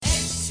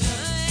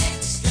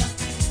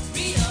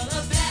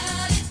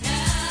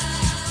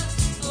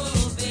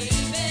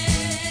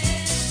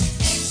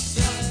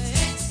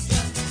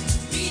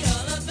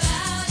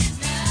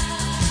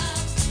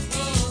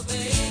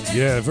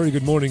Yeah, very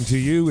good morning to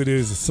you. It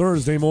is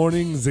Thursday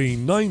morning, the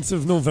 9th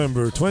of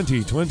November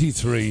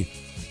 2023.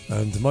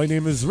 And my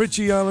name is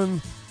Richie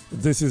Allen.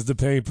 This is The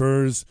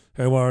Papers.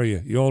 How are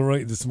you? You all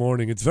right this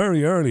morning? It's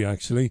very early,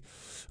 actually.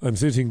 I'm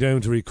sitting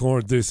down to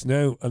record this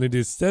now, and it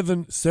is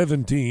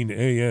 7:17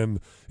 a.m.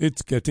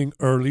 It's getting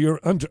earlier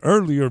and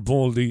earlier,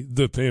 Baldy.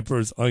 The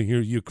Papers, I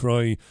hear you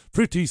cry.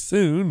 Pretty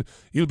soon,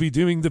 you'll be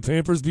doing the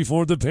papers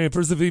before the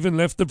papers have even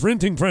left the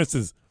printing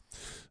presses.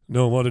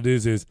 No, what it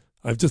is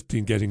I've just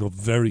been getting up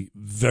very,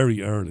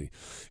 very early.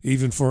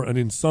 Even for an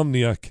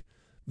insomniac,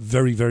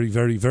 very, very,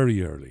 very,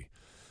 very early.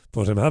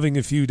 But I'm having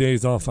a few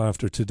days off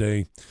after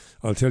today.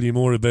 I'll tell you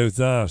more about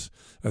that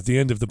at the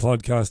end of the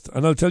podcast,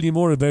 and I'll tell you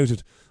more about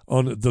it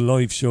on the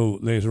live show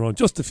later on.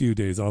 Just a few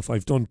days off.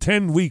 I've done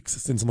 10 weeks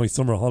since my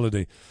summer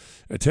holiday.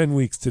 10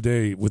 weeks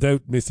today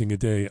without missing a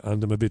day,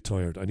 and I'm a bit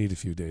tired. I need a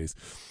few days.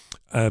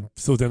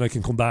 So then I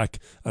can come back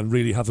and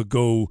really have a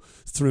go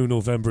through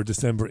November,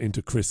 December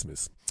into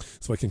Christmas.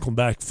 So I can come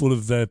back full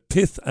of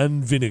pith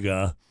and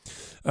vinegar.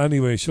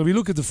 Anyway, shall we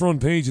look at the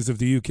front pages of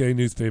the UK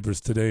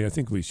newspapers today? I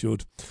think we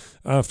should.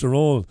 After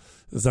all,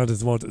 that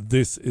is what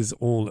this is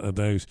all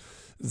about.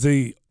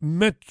 The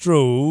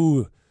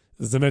Metro,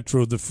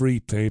 the free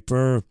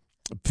paper,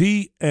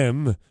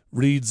 PM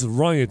reads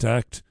Riot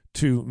Act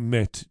to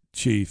Met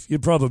Chief. You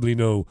probably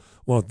know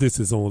what this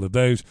is all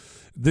about.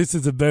 This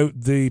is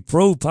about the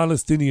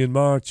pro-Palestinian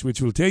march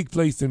which will take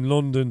place in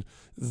London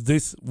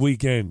this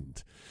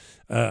weekend.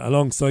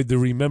 Alongside the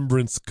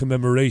Remembrance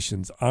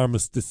commemorations,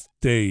 Armistice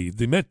Day.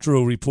 The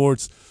Metro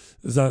reports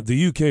that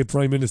the UK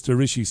Prime Minister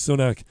Rishi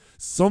Sunak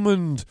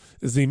summoned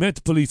the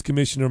Met Police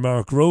Commissioner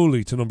Mark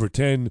Rowley to number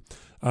 10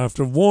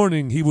 after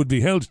warning he would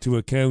be held to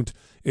account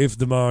if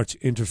the march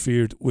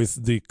interfered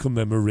with the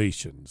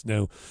commemorations.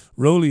 Now,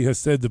 Rowley has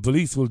said the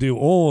police will do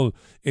all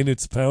in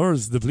its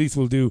powers. The police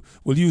will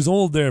use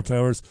all their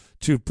powers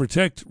to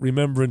protect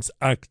remembrance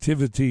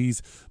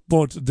activities,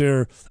 but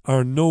there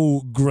are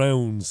no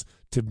grounds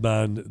to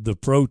ban the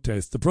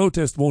protest. The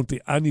protest won't be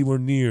anywhere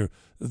near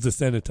the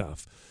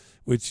cenotaph,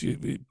 which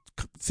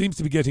seems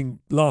to be getting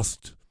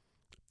lost,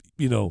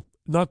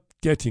 not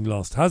getting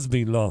lost, has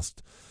been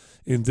lost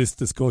in this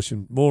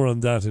discussion. More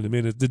on that in a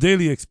minute. The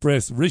Daily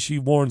Express, Rishi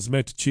warns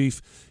Met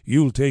Chief,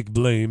 you'll take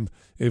blame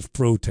if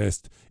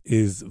protest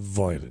is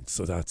violent.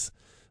 So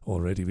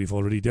we've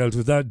already dealt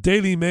with that.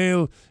 Daily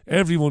Mail,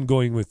 everyone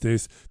going with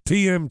this.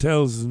 PM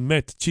tells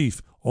Met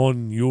Chief,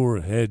 on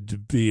your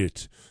head be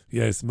it.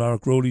 Yes,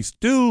 Mark Rowley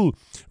still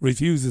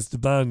refuses to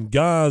ban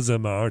Gaza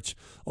March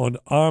on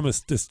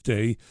Armistice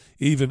Day,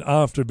 even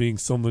after being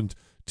summoned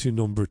to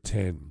number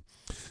 10.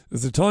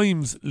 The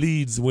Times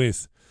leads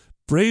with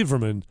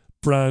Braverman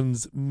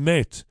brands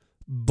Met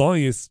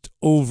biased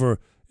over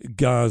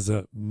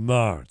Gaza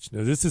March.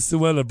 Now, this is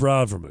Suella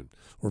Braverman.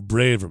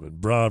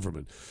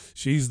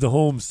 She's the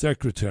Home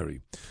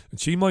Secretary, and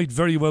she might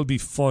very well be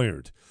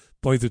fired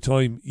by the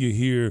time you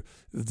hear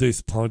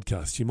this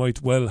podcast. She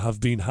might well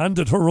have been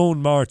handed her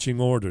own marching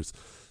orders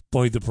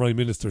by the Prime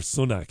Minister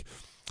Sunak.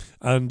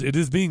 And it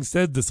is being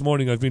said this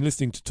morning, I've been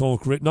listening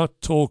to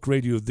not Talk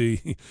Radio,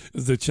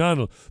 the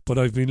channel, but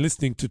I've been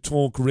listening to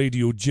Talk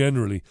Radio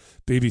generally,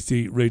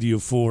 BBC Radio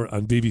 4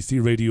 and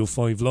BBC Radio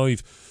 5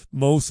 Live,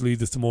 mostly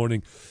this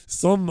morning.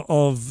 Some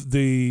of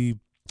the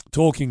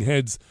talking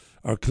heads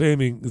are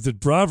claiming that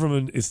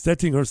Braverman is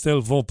setting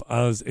herself up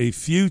as a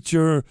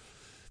future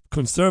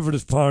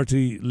Conservative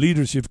Party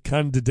leadership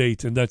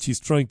candidate, and that she's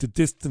trying to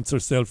distance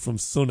herself from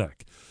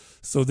Sunak.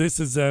 So this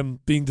is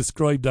being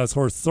described as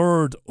her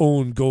third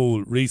own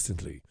goal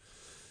recently.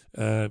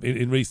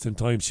 In recent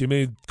times, she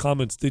made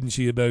comments, didn't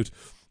she, about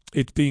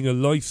it being a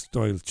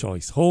lifestyle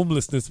choice.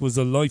 Homelessness was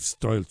a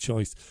lifestyle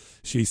choice,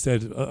 she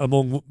said,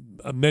 among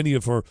many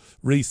of her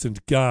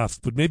recent gaffes,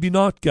 but maybe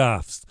not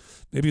gaffes.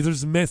 Maybe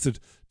there's method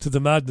to the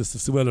madness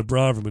of Suella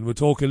Braverman. We'll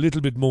talk a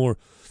little bit more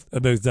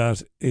about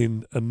that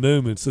in a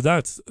moment. So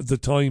that's the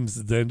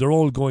Times then. They're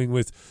all going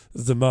with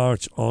the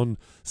march on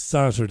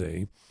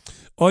Saturday.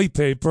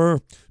 iPaper,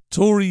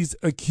 Tories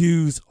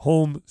accuse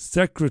Home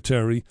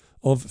Secretary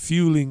of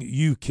fueling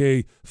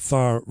UK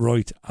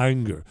far-right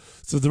anger.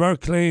 So there are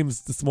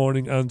claims this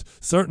morning, and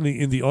certainly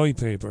in the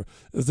iPaper,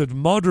 that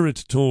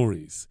moderate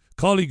Tories,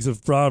 colleagues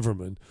of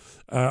Braverman,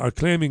 are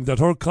claiming that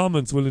her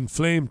comments will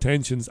inflame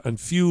tensions and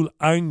fuel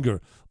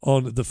anger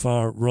on the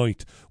far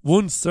right.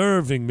 One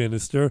serving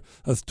minister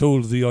has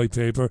told the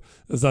iPaper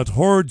that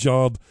her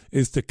job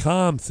is to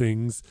calm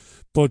things,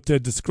 but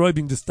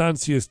describing the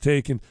stance she has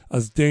taken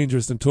as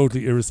dangerous and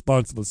totally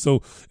irresponsible.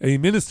 So a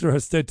minister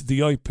has said to the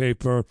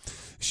iPaper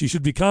she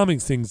should be calming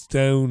things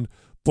down,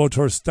 but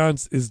her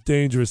stance is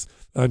dangerous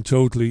and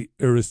totally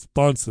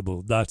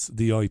irresponsible. That's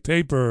the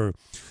iPaper.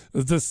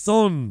 The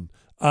Sun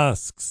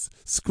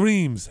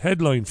screams,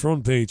 headline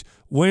front page,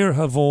 where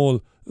have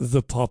all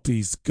the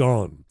poppies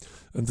gone?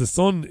 And the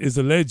Sun is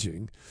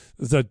alleging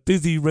that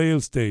busy rail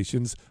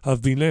stations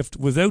have been left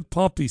without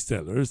poppy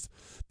sellers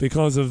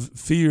because of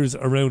fears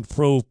around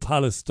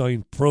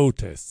pro-Palestine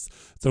protests.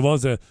 There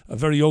was a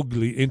very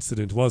ugly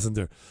incident, wasn't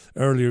there,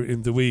 earlier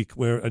in the week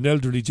where an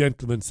elderly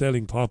gentleman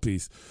selling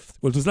poppies,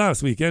 well, it was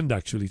last weekend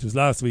actually, it was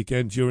last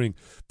weekend during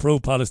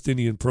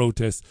pro-Palestinian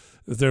protests,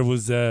 there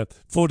was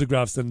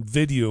photographs and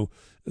video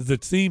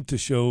that seemed to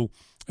show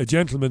a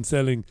gentleman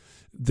selling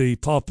the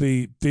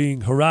poppy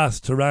being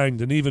harassed,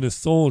 harangued and even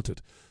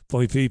assaulted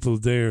by people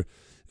there,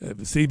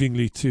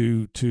 seemingly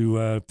to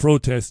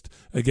protest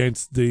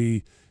against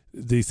the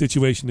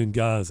situation in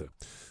Gaza.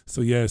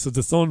 So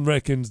the Sun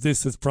reckons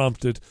this has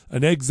prompted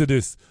an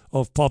exodus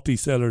of poppy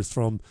sellers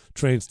from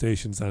train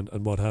stations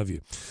and what have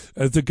you.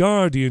 The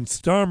Guardian,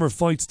 Starmer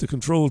fights the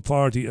control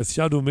party as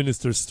shadow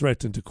ministers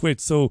threaten to quit.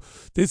 So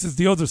this is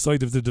the other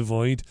side of the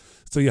divide.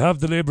 So you have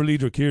the Labour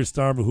leader Keir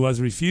Starmer, who has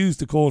refused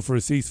to call for a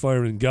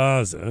ceasefire in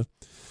Gaza,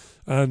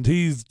 and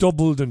he's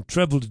doubled and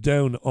trebled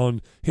down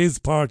on his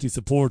party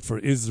support for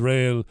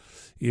Israel.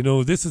 You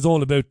know, this is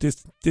all about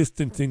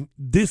distancing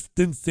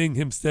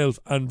himself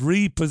and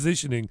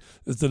repositioning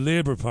the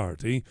Labour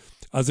Party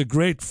as a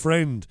great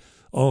friend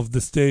of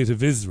the state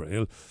of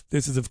Israel.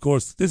 This is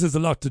a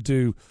lot to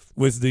do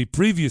with the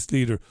previous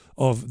leader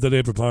of the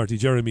Labour Party,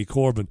 Jeremy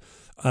Corbyn,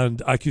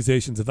 and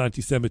accusations of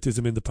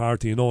anti-Semitism in the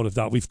party and all of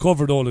that. We've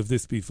covered all of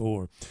this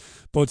before.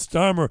 But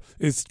Starmer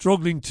is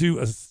struggling to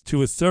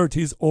assert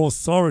his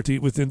authority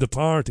within the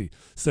party,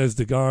 says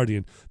The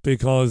Guardian,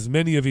 because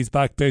many of his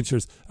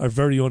backbenchers are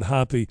very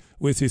unhappy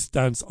with his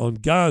stance on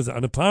Gaza.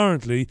 And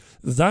apparently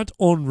that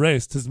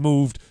unrest has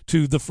moved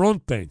to the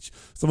front bench.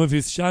 Some of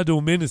his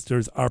shadow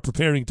ministers are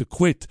preparing to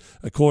quit,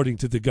 according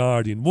to The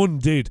Guardian. One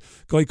did.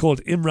 A guy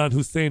called Imran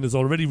Hussein has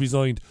already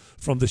resigned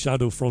from the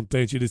shadow front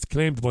bench. It is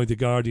claimed by The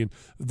Guardian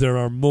there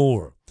are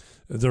more.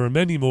 There are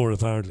many more,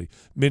 apparently,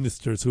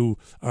 ministers who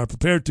are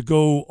prepared to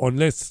go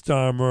unless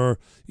Starmer,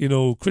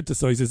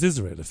 criticises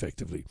Israel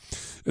effectively.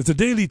 It's a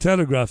Daily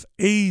Telegraph,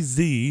 AZ,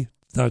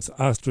 that's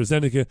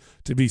AstraZeneca,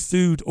 to be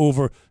sued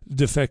over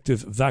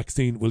defective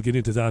vaccine. We'll get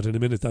into that in a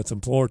minute, that's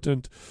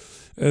important.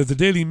 The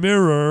Daily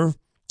Mirror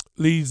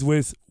leads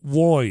with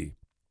why.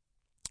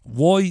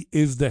 Why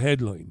is the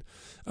headline.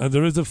 And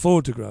there is a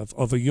photograph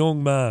of a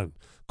young man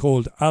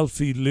called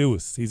Alfie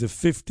Lewis. He's a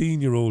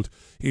 15-year-old.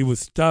 He was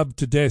stabbed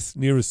to death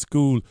near a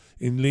school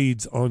in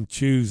Leeds on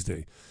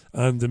Tuesday.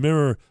 And the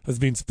Mirror has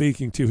been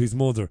speaking to his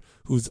mother,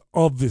 who's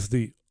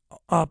obviously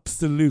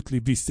absolutely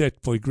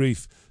beset by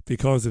grief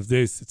because of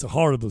this. It's a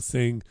horrible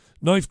thing.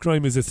 Knife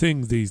crime is a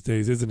thing these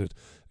days, isn't it?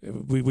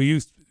 We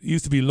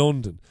used to be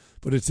London,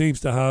 but it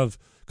seems to have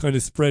kind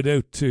of spread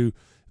out to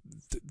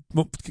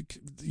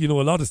a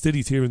lot of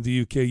cities here in the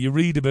UK. You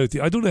read about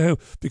I don't know how,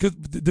 because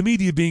the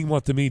media being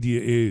what the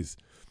media is,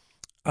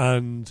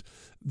 and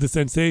the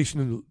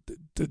sensational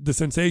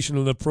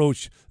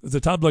approach,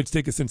 the tabloids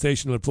take a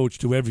sensational approach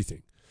to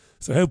everything.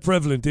 So how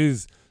prevalent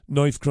is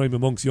knife crime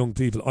amongst young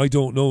people? I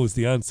don't know is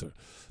the answer.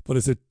 But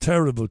it's a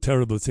terrible,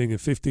 terrible thing, a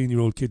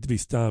 15-year-old kid to be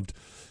stabbed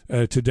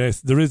to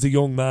death. There is a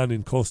young man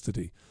in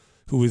custody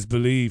who is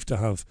believed to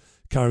have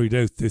carried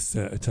out this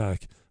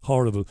attack.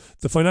 Horrible.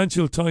 The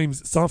Financial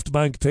Times,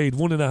 SoftBank paid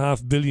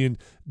 $1.5 billion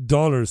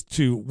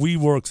to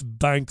WeWork's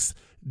banks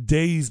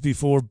days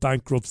before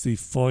bankruptcy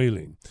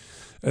filing.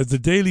 The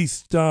Daily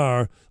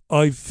Star,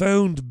 I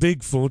found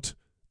Bigfoot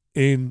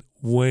in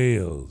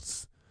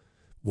Wales.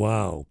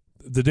 Wow.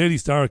 The Daily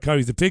Star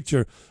carries a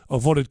picture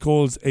of what it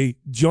calls a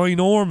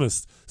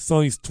ginormous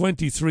size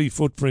 23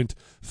 footprint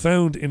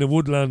found in a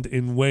woodland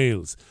in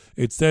Wales.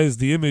 It says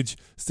the image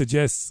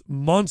suggests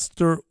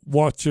monster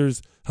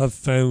watchers have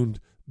found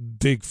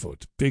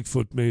Bigfoot.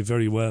 Bigfoot may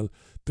very well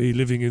be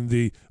living in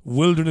the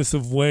wilderness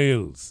of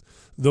Wales.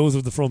 Those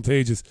are the front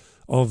pages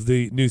of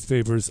the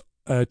newspapers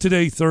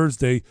today,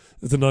 Thursday,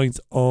 the 9th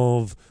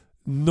of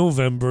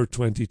November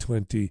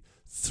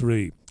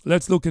 2023.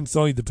 Let's look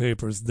inside the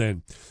papers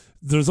then.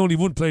 There's only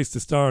one place to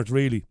start,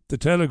 really. The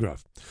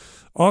Telegraph.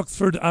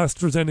 Oxford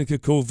AstraZeneca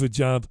COVID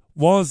jab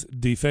was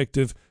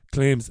defective,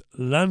 claims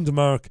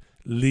landmark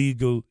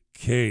legal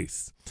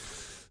case.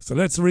 So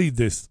let's read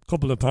this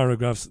couple of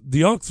paragraphs.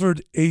 The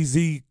Oxford AZ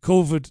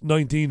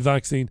COVID-19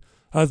 vaccine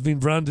has been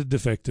branded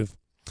defective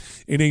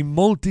in a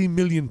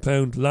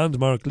multi-million-pound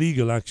landmark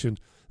legal action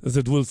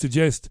that will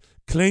suggest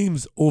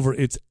claims over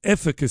its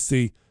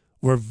efficacy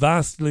were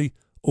vastly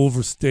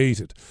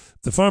overstated.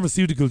 The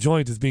pharmaceutical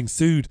giant is being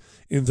sued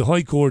in the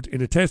High Court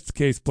in a test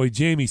case by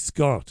Jamie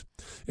Scott,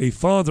 a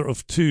father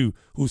of two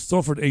who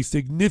suffered a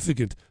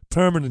significant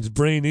permanent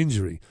brain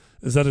injury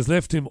that has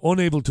left him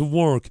unable to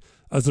work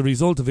as a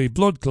result of a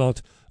blood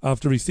clot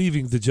after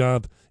receiving the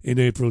jab in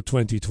April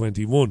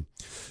 2021.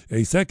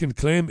 A second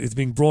claim is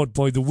being brought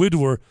by the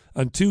widower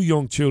and two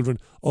young children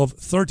of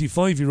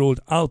 35-year-old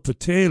Alpa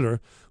Taylor,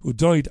 who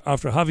died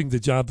after having the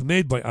jab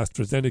made by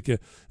AstraZeneca,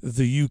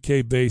 the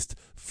UK-based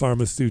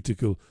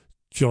pharmaceutical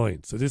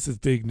giant. So this is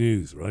big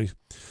news, right?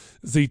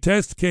 The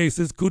test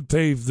cases could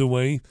pave the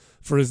way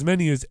for as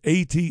many as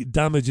 80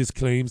 damages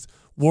claims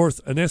worth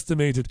an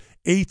estimated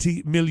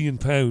 £80 million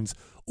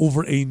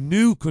over a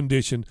new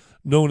condition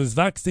known as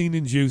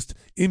vaccine-induced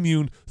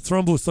immune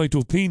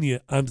thrombocytopenia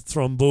and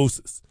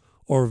thrombosis,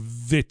 or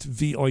VITT,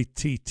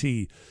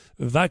 V-I-T-T,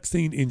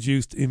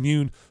 vaccine-induced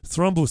immune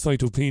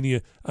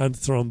thrombocytopenia and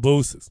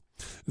thrombosis.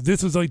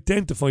 This was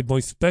identified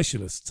by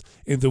specialists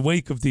in the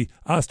wake of the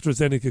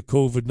AstraZeneca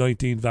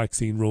COVID-19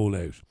 vaccine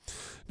rollout.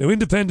 Now,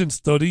 independent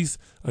studies,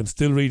 I'm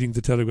still reading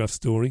the Telegraph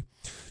story,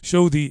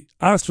 show the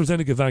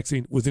AstraZeneca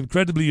vaccine was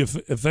incredibly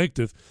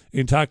effective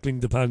in tackling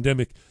the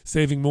pandemic,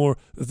 saving more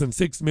than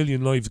 6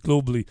 million lives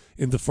globally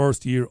in the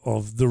first year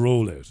of the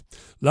rollout.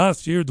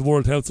 Last year, the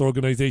World Health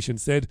Organization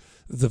said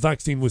the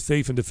vaccine was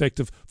safe and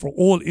effective for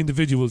all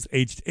individuals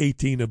aged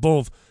 18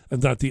 above,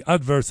 and that the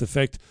adverse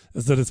effect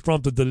that has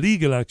prompted the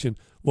legal action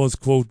was,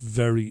 quote,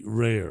 very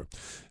rare.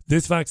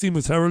 This vaccine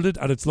was heralded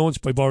at its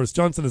launch by Boris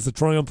Johnson as a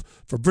triumph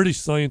for British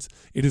science.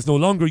 It is no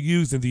longer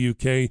used in the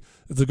UK.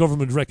 The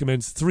government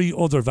recommends 3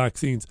 other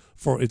vaccines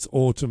for its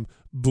autumn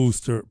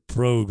booster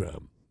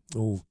programme.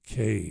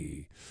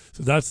 Okay,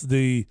 so that's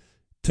the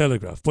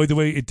Telegraph. By the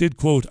way, it did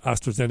quote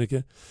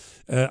AstraZeneca.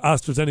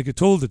 AstraZeneca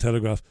told the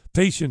Telegraph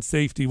patient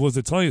safety was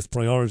its highest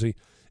priority.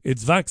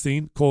 Its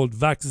vaccine, called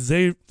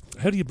Vaxzevria,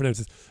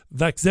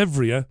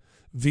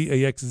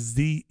 V-A-X-Z-E-V-R-I-A,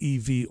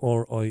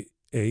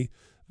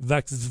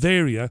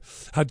 Vaxzevria,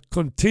 had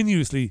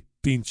continuously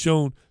been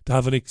shown to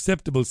have an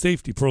acceptable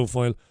safety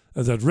profile,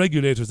 and that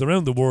regulators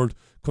around the world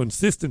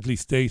consistently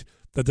state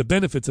that the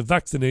benefits of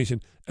vaccination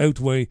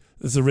outweigh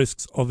the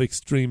risks of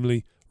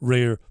extremely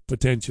rare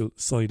potential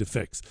side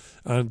effects.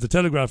 And the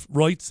Telegraph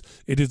writes,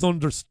 it is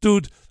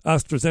understood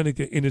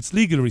AstraZeneca in its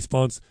legal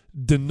response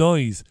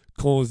denies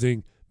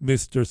causing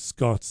Mr.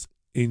 Scott's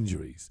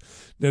injuries.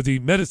 Now, the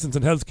Medicines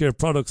and Healthcare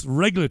Products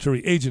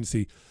Regulatory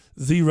Agency,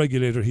 the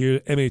regulator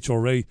here,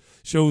 MHRA,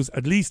 shows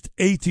at least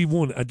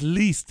 81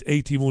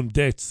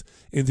 deaths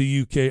in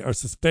the UK are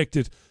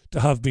suspected to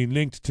have been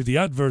linked to the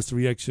adverse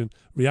reaction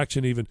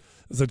even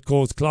that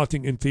caused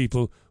clotting in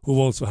people who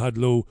also had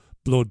low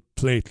blood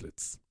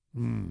platelets.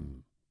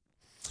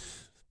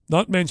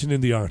 Not mentioned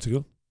in the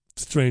article,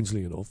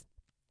 strangely enough.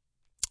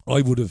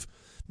 I would have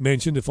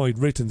mentioned, if I'd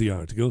written the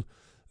article,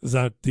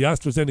 that the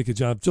AstraZeneca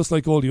jab, just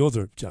like all the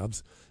other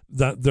jabs,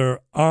 that there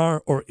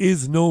are or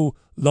is no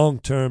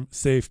long-term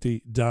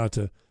safety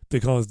data,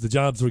 because the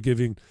jabs were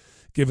given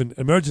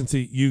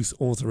emergency use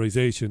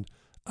authorization,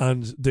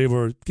 and they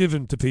were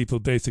given to people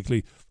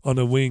basically on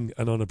a wing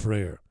and on a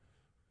prayer.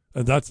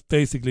 And that's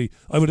basically,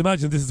 I would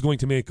imagine this is going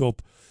to make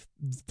up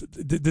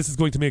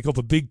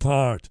a big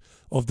part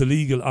of the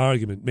legal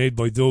argument made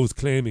by those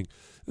claiming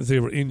that they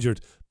were injured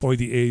by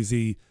the AZ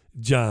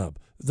jab,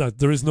 that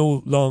there is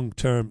no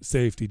long-term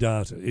safety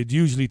data. It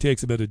usually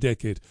takes about a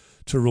decade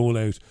to roll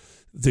out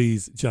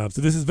these jabs.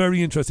 So this is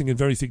very interesting and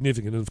very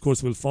significant, and of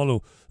course we'll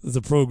follow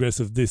the progress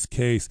of this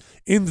case.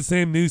 In the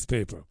same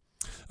newspaper,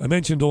 I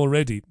mentioned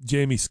already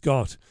Jamie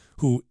Scott,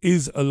 who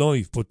is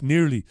alive but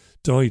nearly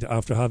died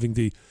after having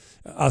the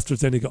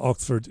AstraZeneca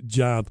Oxford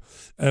jab.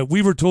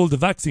 We were told the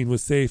vaccine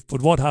was safe,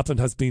 but what happened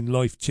has been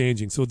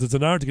life-changing. So there's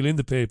an article in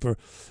the paper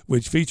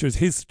which features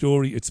his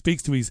story. It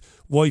speaks to his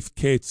wife,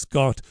 Kate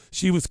Scott.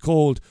 She was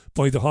called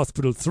by the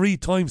hospital 3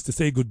 times to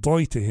say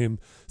goodbye to him.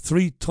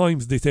 3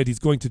 times they said he's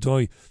going to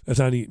die at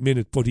any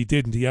minute, but he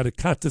didn't. He had a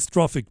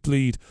catastrophic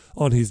bleed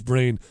on his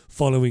brain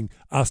following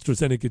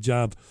AstraZeneca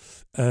jab.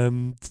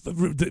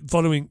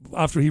 Following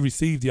after he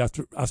received the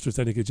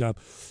AstraZeneca jab,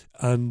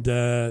 and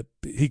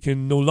he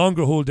can no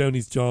longer hold down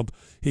his job.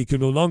 He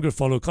can no longer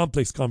follow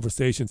complex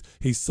conversations.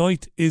 His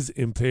sight is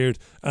impaired,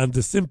 and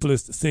the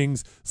simplest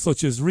things,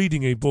 such as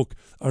reading a book,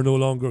 are no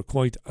longer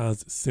quite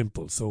as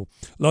simple. So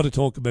a lot of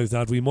talk about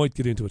that. We might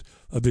get into it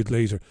a bit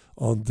later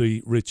on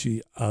the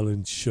Richie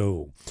Allen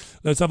Show.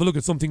 Let's have a look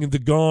at something in The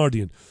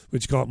Guardian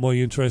which caught my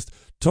interest.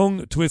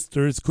 Tongue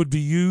twisters could be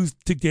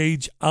used to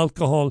gauge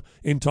alcohol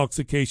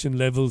intoxication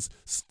levels,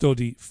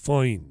 study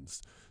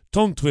finds.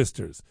 Tongue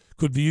twisters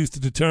could be used to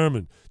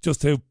determine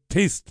just how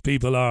pissed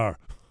people are.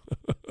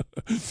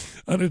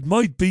 And it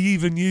might be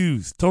even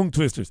used, tongue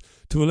twisters,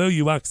 to allow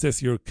you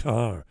access your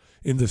car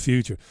in the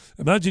future.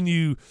 Imagine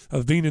you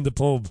have been in the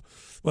pub.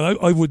 Well,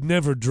 I would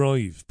never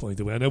drive, by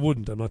the way, and I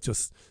wouldn't. I'm not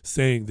just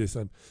saying this.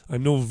 I'm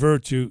no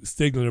virtue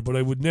signaler, but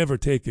I would never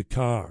take a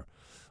car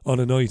on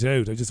a night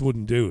out. I just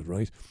wouldn't do it,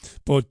 right?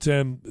 But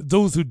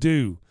those who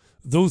do,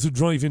 those who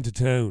drive into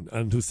town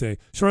and who say,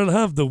 sure, I'll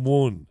have the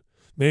 1,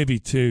 maybe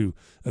 2,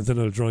 and then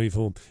I'll drive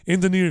home.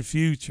 In the near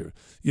future,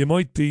 you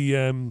might be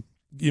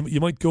you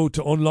might go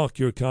to unlock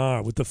your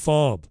car with the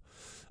fob,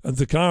 and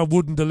the car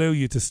wouldn't allow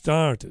you to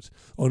start it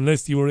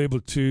unless you were able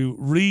to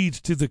read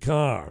to the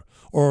car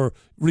or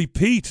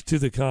repeat to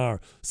the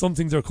car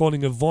something they're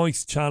calling a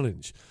voice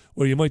challenge,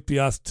 where you might be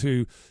asked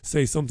to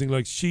say something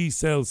like, she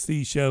sells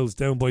seashells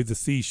down by the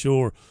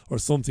seashore, or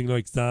something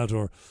like that,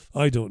 or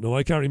I don't know.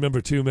 I can't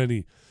remember too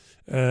many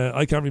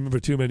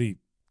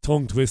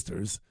tongue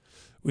twisters.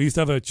 We used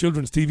to have a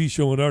children's TV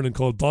show in Ireland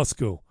called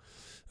Bosco,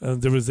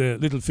 and there was a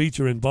little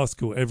feature in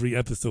Bosco every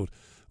episode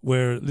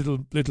where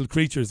little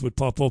creatures would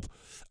pop up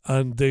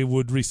and they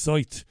would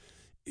recite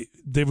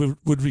they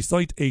would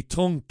recite a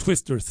tongue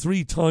twister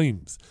 3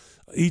 times.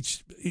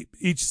 Each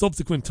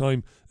subsequent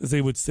time,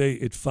 they would say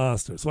it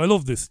faster. So I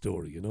love this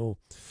story, you know.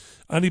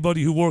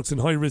 Anybody who works in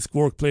high-risk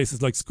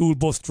workplaces like school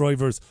bus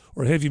drivers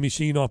or heavy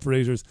machine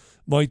operators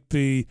might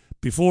be,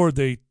 before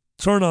they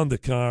turn on the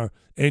car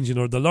engine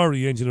or the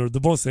lorry engine or the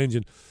bus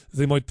engine,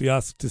 they might be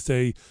asked to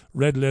say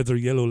red leather,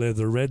 yellow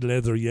leather, red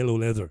leather, yellow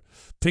leather,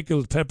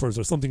 pickled peppers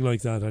or something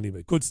like that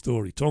anyway. Good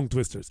story. Tongue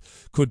twisters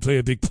could play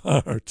a big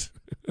part.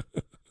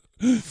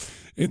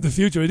 In the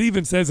future, it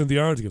even says in the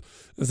article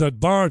that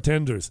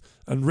bartenders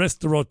and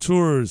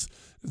restaurateurs,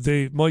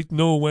 they might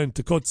know when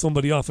to cut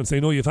somebody off and say,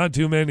 no, you've had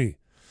too many.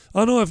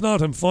 Oh no, if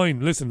not, I'm fine.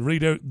 Listen,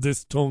 read out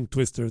this tongue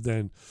twister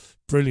then.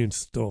 Brilliant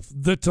stuff.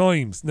 The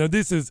Times. Now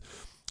this is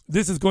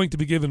going to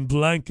be given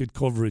blanket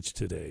coverage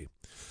today.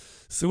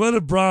 Suella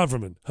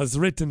Braverman has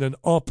written an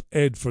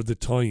op-ed for The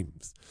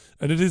Times,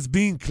 and it is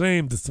being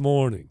claimed this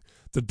morning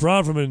that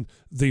Braverman,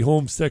 the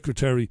Home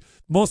Secretary,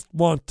 must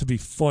want to be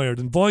fired.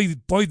 And by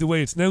the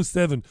way, it's now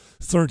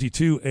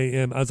 7:32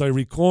 a.m. as I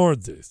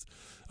record this.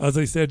 As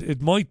I said,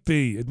 it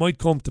might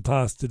come to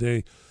pass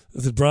today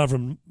that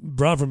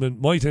Braverman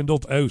might end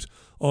up out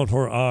on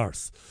her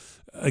arse.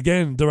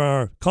 Again, there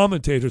are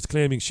commentators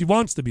claiming she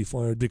wants to be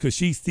fired because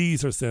she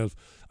sees herself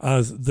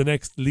as the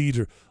next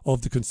leader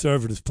of the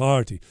Conservative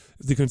Party.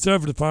 The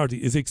Conservative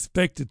Party is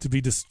expected to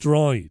be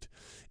destroyed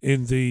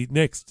in the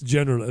next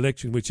general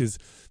election, which is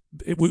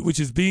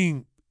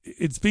being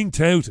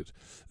touted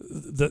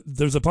that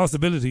there's a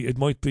possibility it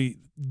might be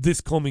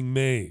this coming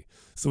May.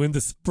 So in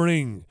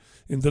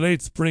the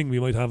late spring, we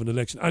might have an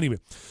election. Anyway,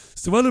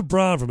 Suella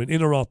Braverman,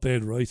 in her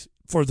op-ed, right,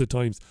 for The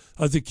Times,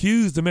 has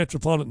accused the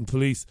Metropolitan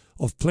Police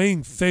of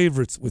playing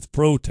favourites with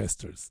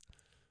protesters.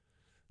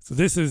 So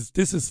this is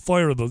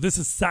fireable. This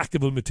is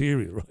sackable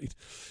material, right?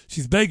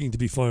 She's begging to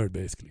be fired,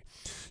 basically.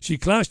 She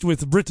clashed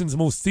with Britain's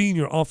most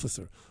senior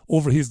officer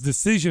over his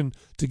decision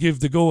to give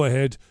the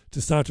go-ahead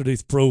to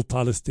Saturday's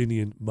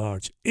pro-Palestinian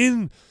march.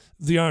 In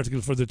the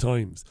article for The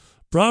Times,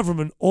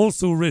 Braverman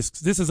also risks,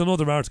 this is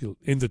another article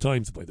in The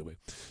Times, by the way.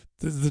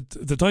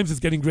 The Times is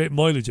getting great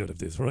mileage out of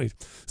this, right?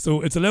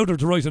 So it's allowed her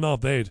to write an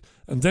op-ed,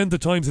 and then The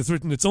Times has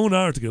written its own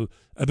article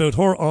about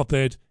her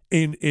op-ed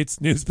in its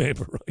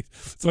newspaper, right?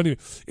 So anyway,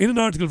 in an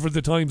article for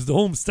The Times, the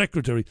Home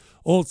Secretary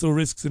also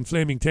risks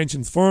inflaming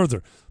tensions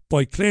further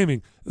by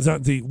claiming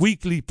that the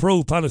weekly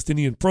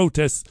pro-Palestinian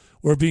protests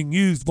were being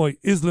used by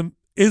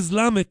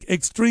Islamic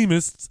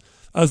extremists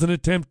as an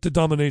attempt to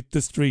dominate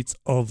the streets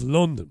of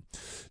London.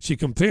 She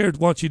compared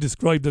what she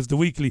described as the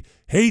weekly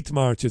hate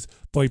marches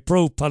by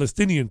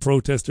pro-Palestinian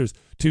protesters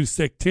to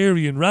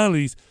sectarian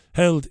rallies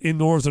held in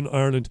Northern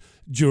Ireland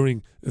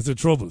during the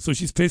Troubles. So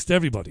she's pissed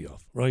everybody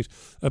off, right?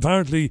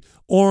 Apparently,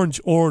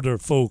 Orange Order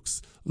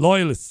folks,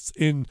 loyalists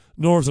in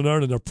Northern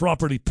Ireland, are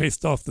properly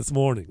pissed off this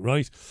morning,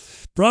 right?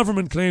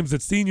 Braverman claims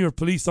that senior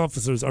police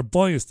officers are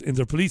biased in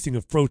their policing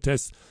of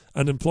protests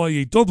and employ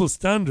a double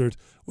standard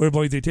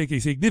whereby they take a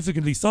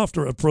significantly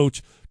softer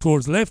approach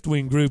towards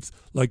left-wing groups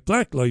like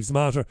Black Lives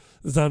Matter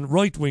than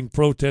right-wing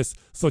protests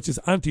such as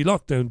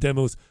anti-lockdown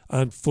demos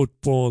and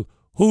football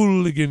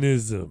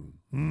hooliganism.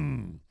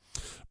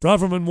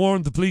 Braverman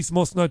warned the police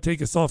must not take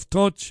a soft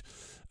touch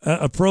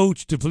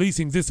approach to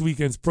policing this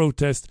weekend's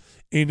protest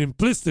in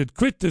implicit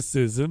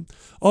criticism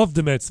of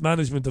the Met's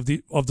management of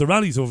the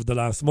rallies over the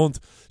last month.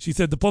 She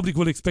said the public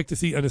will expect to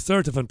see an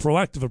assertive and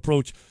proactive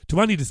approach to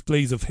any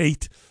displays of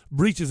hate,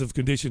 breaches of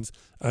conditions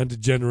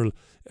and general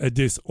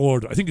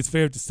disorder. I think it's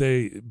fair to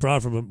say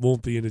Braverman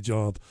won't be in a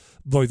job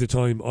by the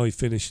time I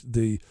finish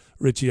the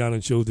Richie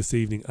Allen show this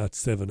evening at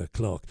 7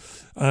 o'clock.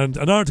 And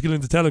an article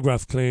in the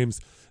Telegraph claims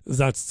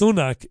that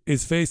Sunak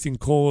is facing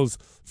calls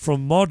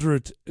from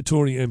moderate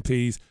Tory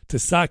MPs to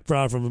sack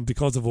Braverman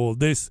because of all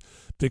this,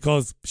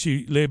 because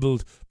she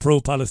labelled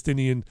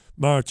pro-Palestinian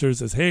marchers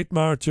as hate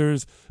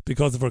marchers,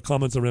 because of her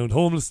comments around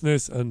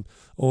homelessness and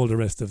all the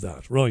rest of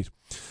that. Right.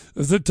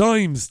 The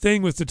Times,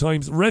 staying with The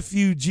Times,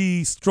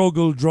 refugee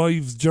struggle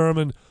drives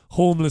German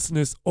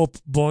homelessness up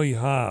by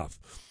half.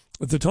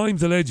 The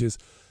Times alleges,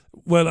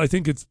 well, I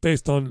think it's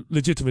based on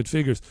legitimate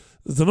figures,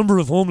 the number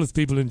of homeless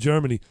people in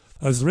Germany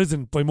has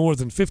risen by more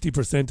than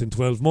 50% in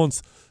 12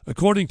 months,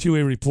 according to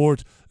a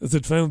report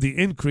that found the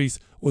increase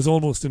was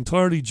almost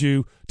entirely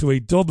due to a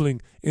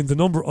doubling in the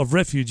number of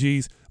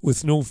refugees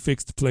with no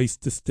fixed place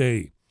to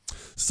stay.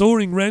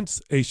 Soaring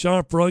rents, a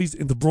sharp rise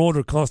in the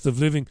broader cost of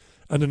living,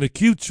 and an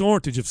acute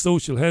shortage of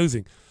social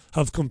housing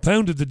have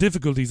compounded the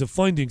difficulties of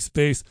finding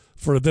space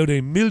for about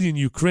 1 million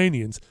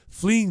Ukrainians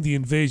fleeing the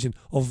invasion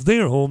of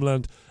their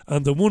homeland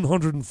and the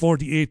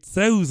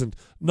 148,000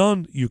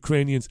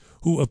 non-Ukrainians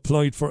who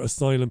applied for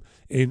asylum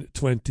in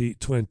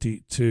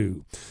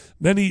 2022.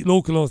 Many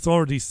local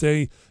authorities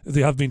say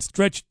they have been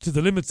stretched to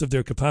the limits of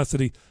their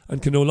capacity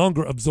and can no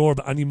longer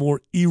absorb any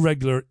more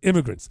irregular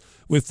immigrants,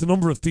 with the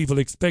number of people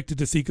expected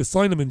to seek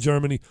asylum in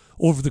Germany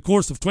over the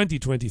course of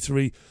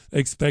 2023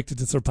 expected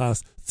to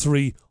surpass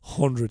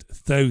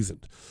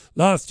 300,000.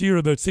 Last year,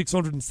 about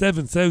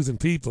 607,000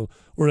 people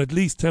were at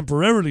least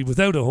temporarily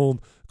without a home,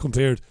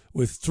 compared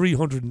with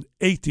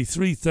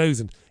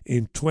 383,000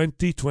 in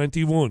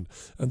 2021.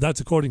 And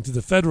that's according to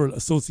the Federal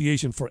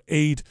Association for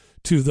Aid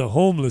to the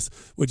Homeless,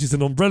 which is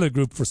an umbrella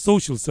group for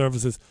social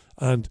services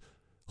and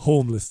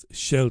homeless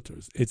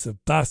shelters. It's a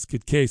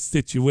basket case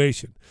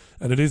situation,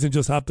 and it isn't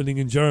just happening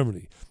in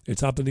Germany.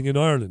 It's happening in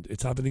Ireland.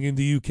 It's happening in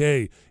the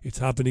UK. It's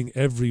happening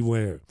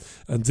everywhere.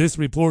 And this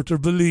reporter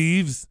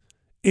believes,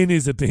 in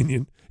his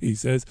opinion, he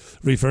says,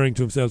 referring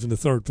to himself in the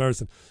third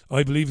person,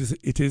 I believe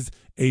it is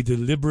a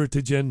deliberate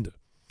agenda.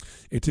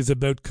 It is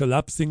about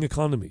collapsing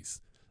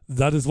economies.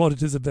 That is what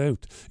it is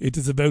about. It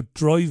is about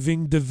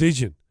driving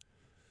division,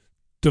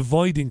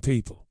 dividing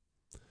people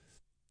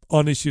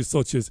on issues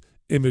such as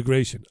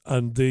immigration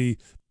and the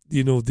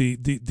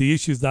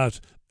issues that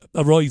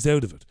arise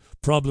out of it.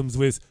 Problems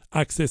with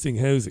accessing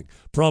housing,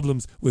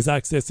 problems with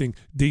accessing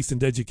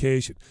decent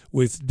education,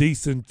 with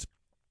decent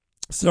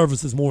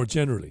services more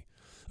generally.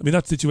 I mean,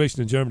 that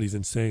situation in Germany is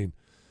insane.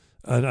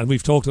 And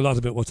we've talked a lot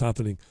about what's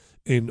happening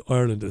in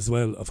Ireland as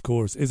well, of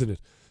course, isn't it?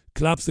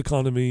 Collapsed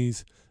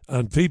economies,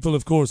 and people,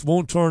 of course,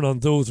 won't turn on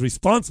those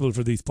responsible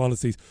for these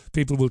policies.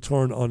 People will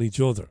turn on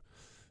each other.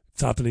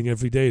 It's happening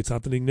every day. It's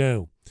happening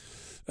now.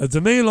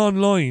 The Mail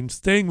Online,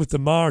 staying with the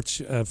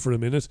march for a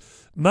minute,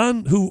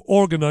 man who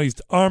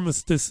organised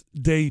Armistice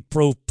Day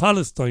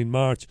pro-Palestine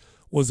march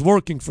was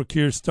working for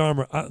Keir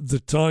Starmer at the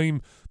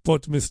time,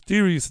 but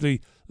mysteriously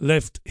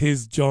left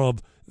his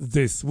job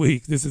this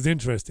week. This is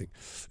interesting.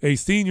 A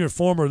senior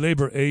former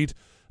Labour aide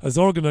has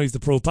organised the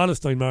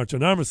pro-Palestine march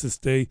on Armistice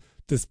Day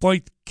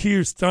despite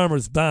Keir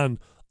Starmer's ban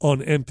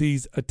on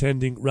MPs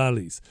attending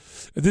rallies.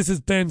 This is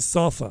Ben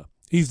Safa.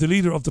 He's the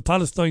leader of the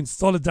Palestine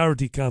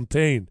Solidarity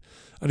Campaign,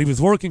 and he was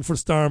working for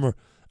Starmer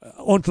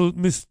until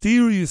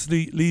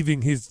mysteriously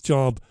leaving his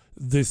job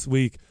this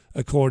week,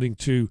 according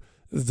to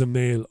the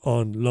Mail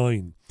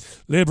Online.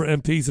 Labour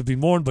MPs have been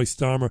warned by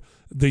Starmer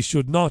they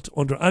should not,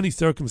 under any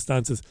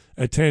circumstances,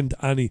 attend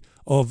any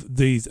of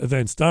these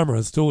events. Starmer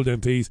has told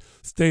MPs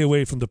stay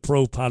away from the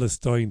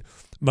pro-Palestine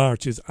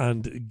marches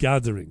and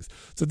gatherings.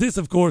 So this,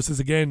 of course, is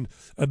again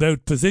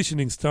about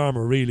positioning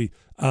Starmer really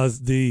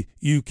as the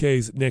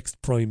UK's next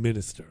Prime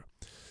Minister.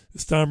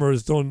 Starmer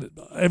has done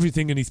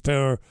everything in his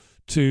power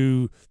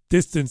to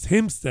distance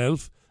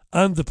himself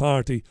and the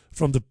party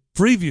from the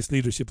previous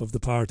leadership of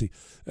the party,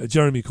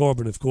 Jeremy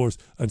Corbyn, of course,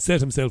 and set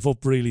himself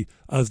up really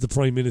as the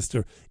Prime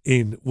Minister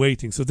in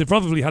waiting. So they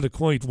probably had a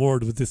quiet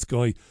word with this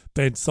guy,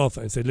 Ben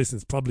Safa, and said, listen,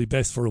 it's probably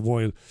best for a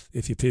while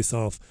if you piss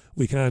off.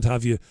 We can't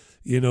have you,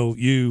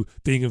 you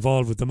being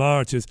involved with the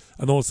marches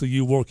and also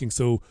you working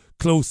so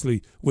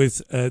closely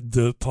with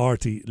the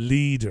party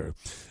leader.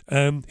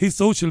 His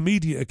social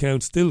media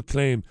accounts still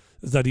claim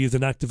that he is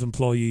an active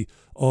employee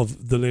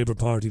of the Labour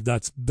Party.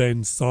 That's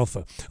Ben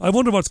Safa. I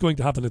wonder what's going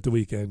to happen at the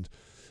weekend.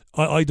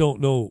 I don't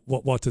know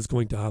what is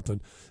going to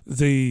happen.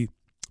 The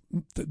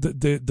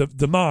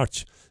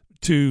march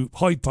to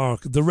Hyde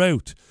Park, the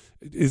route,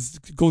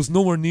 goes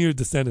nowhere near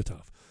the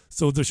Cenotaph.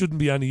 So there shouldn't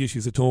be any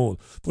issues at all.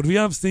 But we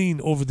have seen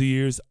over the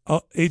years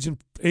agent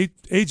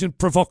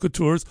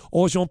provocateurs,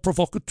 agent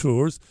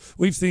provocateurs.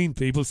 We've seen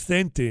people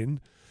sent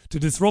in to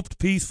disrupt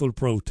peaceful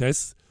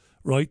protests,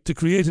 right, to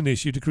create an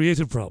issue, to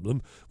create a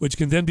problem, which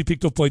can then be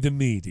picked up by the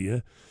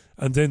media.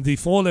 And then the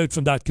fallout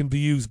from that can be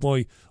used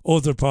by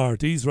other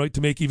parties, right,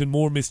 to make even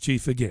more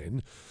mischief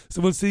again.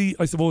 So we'll see,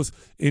 I suppose,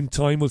 in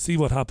time, we'll see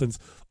what happens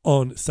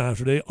on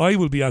Saturday. I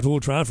will be at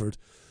Old Trafford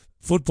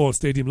football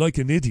stadium like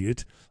an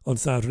idiot on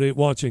Saturday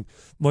watching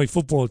my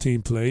football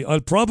team play.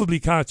 I'll probably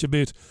catch a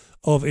bit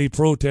of a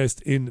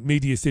protest in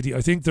Media City.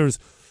 I think there is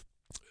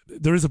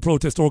a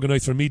protest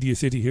organised for Media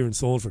City here in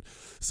Salford.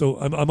 So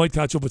I might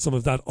catch up with some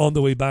of that on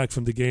the way back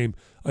from the game.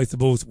 I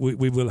suppose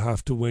we will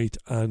have to wait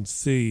and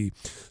see.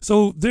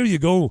 So there you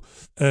go,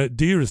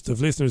 dearest of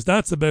listeners.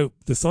 That's about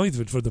the size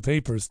of it for the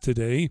papers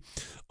today.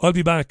 I'll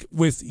be back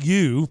with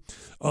you,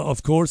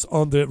 of course,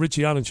 on the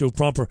Richie Allen Show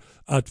proper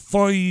at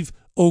 5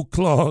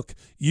 o'clock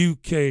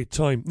UK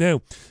time.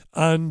 Now,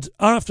 and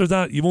after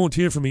that, you won't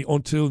hear from me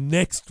until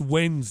next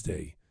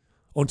Wednesday.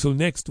 Right? Until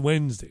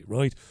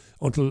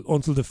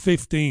the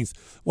 15th.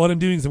 What I'm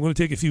doing is I'm going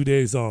to take a few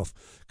days off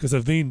because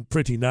I've been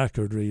pretty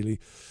knackered, really.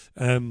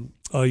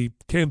 I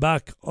came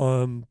back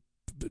on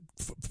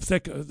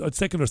 2nd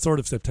or 3rd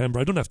of September.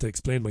 I don't have to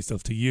explain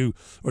myself to you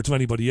or to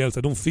anybody else.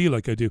 I don't feel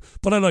like I do,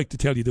 but I like to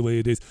tell you the way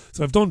it is.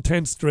 So I've done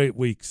 10 straight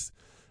weeks.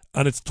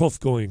 And it's tough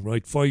going,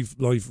 right? 5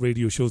 live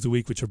radio shows a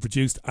week, which are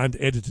produced and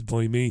edited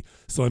by me.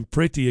 So I'm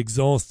pretty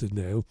exhausted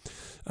now.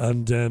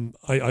 And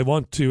I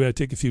want to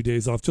take a few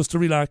days off just to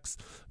relax,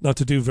 not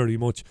to do very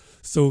much.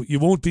 So you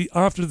won't be,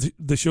 after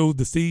the show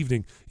this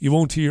evening, you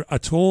won't hear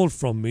at all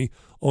from me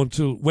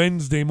until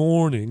Wednesday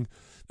morning,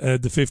 the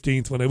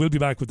 15th, when I will be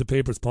back with the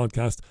Papers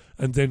podcast.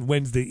 And then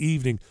Wednesday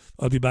evening,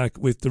 I'll be back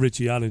with the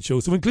Richie Allen Show.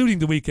 So including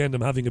the weekend,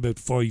 I'm having about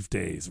 5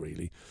 days,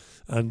 really.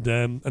 And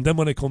then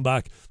when I come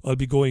back, I'll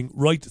be going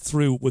right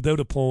through without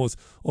a pause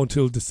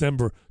until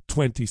December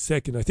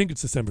 22nd. I think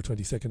it's December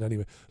 22nd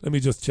anyway. Let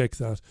me just check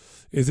that.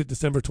 Is it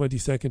December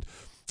 22nd?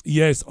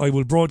 Yes, I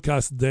will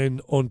broadcast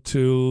then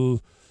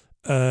until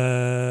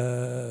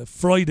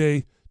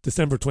Friday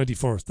December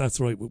 21st. That's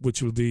right,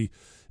 which will be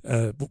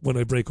when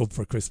I break up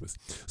for Christmas.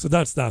 So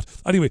that's that.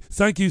 Anyway,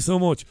 thank you so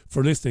much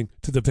for listening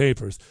to the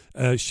papers.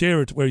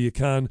 Share it where you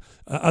can.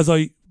 As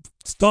I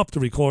stop the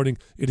recording,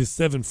 it is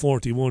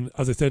 7:41.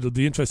 As I said, it'll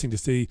be interesting to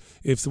see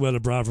if Suella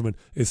Braverman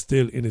is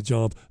still in a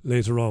job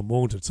later on,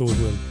 won't it? So it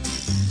will.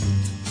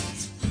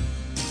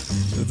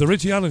 The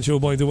Richie Allen Show,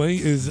 by the way,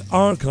 is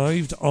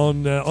archived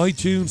on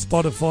iTunes,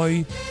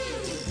 Spotify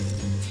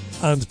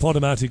and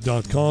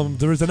Podomatic.com.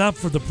 There is an app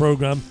for the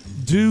programme.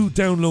 Do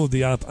download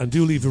the app and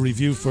do leave a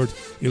review for it.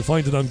 You'll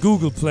find it on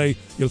Google Play.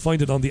 You'll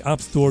find it on the App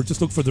Store.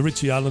 Just look for The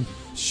Richie Allen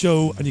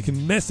Show and you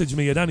can message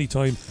me at any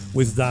time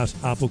with that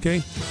app, okay?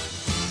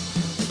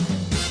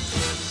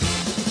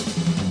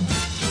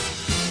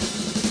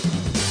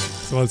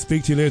 So I'll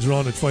speak to you later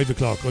on at 5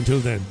 o'clock. Until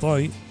then,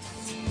 bye.